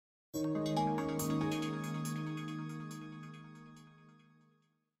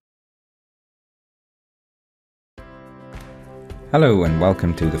Hello and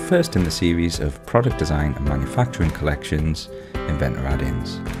welcome to the first in the series of Product Design and Manufacturing Collections, Inventor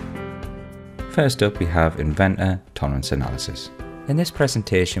add-ins. First up we have Inventor Tolerance Analysis. In this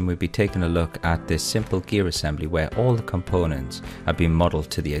presentation we'll be taking a look at this simple gear assembly where all the components are being modelled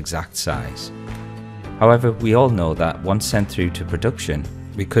to the exact size. However, we all know that once sent through to production,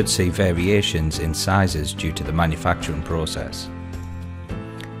 we could see variations in sizes due to the manufacturing process.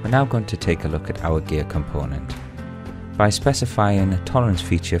 We're now going to take a look at our gear component. By specifying a tolerance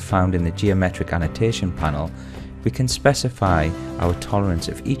feature found in the geometric annotation panel, we can specify our tolerance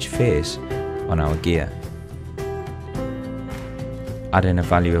of each face on our gear. Adding a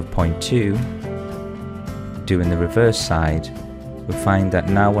value of 0.2, doing the reverse side, we find that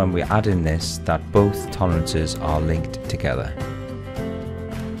now when we add in this, that both tolerances are linked together.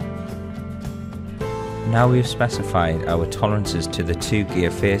 Now we've specified our tolerances to the two gear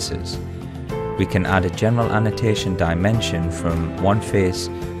faces. We can add a general annotation dimension from one face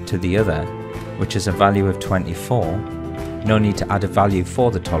to the other, which is a value of 24. No need to add a value for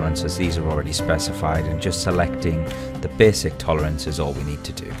the tolerance as these are already specified, and just selecting the basic tolerance is all we need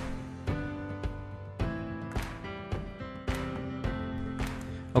to do.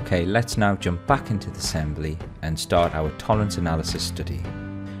 Okay, let's now jump back into the assembly and start our tolerance analysis study.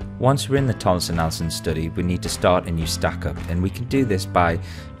 Once we're in the tolerance analysis study, we need to start a new stack up, and we can do this by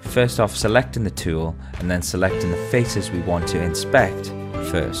first off selecting the tool and then selecting the faces we want to inspect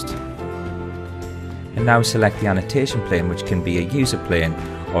first. And now select the annotation plane, which can be a user plane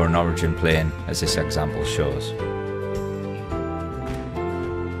or an origin plane as this example shows.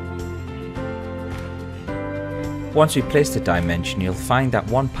 Once we place the dimension, you'll find that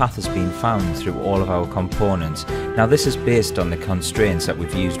one path has been found through all of our components. Now this is based on the constraints that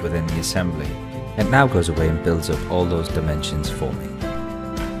we've used within the assembly. It now goes away and builds up all those dimensions for me.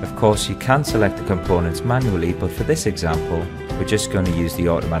 Of course you can select the components manually, but for this example we're just going to use the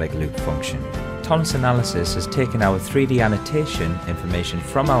automatic loop function. Tolerance analysis has taken our 3D annotation information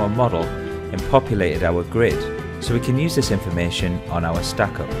from our model and populated our grid, so we can use this information on our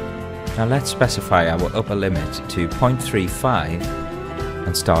stack up. Now let's specify our upper limit to 0.35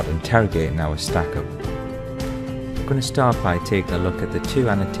 and start interrogating our stack up. I'm going to start by taking a look at the two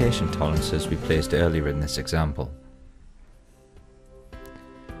annotation tolerances we placed earlier in this example.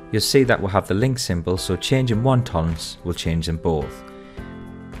 You'll see that we'll have the link symbol, so changing one tolerance will change them both.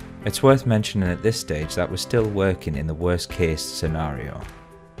 It's worth mentioning at this stage that we're still working in the worst case scenario.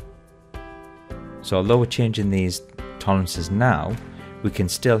 So although we're changing these tolerances now, we can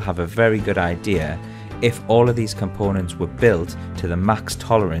still have a very good idea if all of these components were built to the max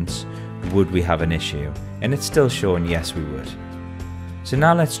tolerance, would we have an issue? And it's still showing yes we would. So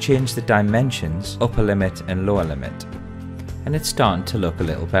now let's change the dimensions, upper limit and lower limit. And it's starting to look a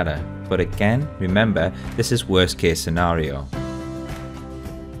little better. But again, remember, this is worst case scenario.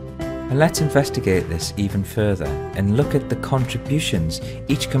 And let's investigate this even further and look at the contributions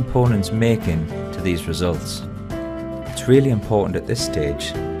each component's making to these results. It's really important at this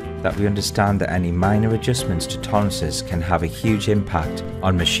stage that we understand that any minor adjustments to tolerances can have a huge impact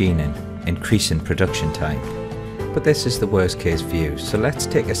on machining, increasing production time. But this is the worst case view, so let's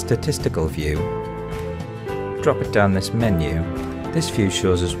take a statistical view, drop it down this menu. This view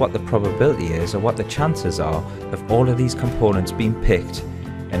shows us what the probability is, or what the chances are, of all of these components being picked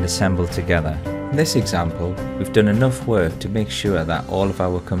and assembled together. In this example, we've done enough work to make sure that all of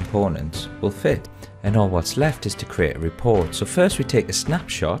our components will fit. And all what's left is to create a report. So first we take a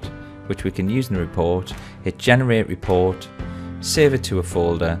snapshot, which we can use in the report, hit generate report, save it to a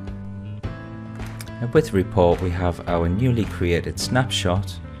folder, and with the report we have our newly created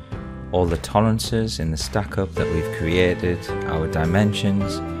snapshot, all the tolerances in the stack up that we've created, our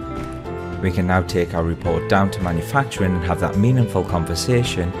dimensions. We can now take our report down to manufacturing and have that meaningful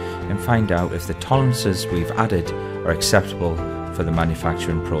conversation and find out if the tolerances we've added are acceptable for the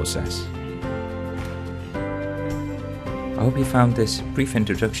manufacturing process. I hope you found this brief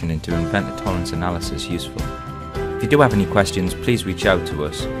introduction into Inventor Tolerance Analysis useful. If you do have any questions, please reach out to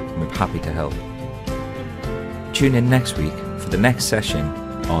us and we're happy to help. Tune in next week for the next session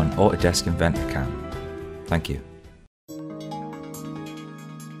on Autodesk Inventor Cam. Thank you.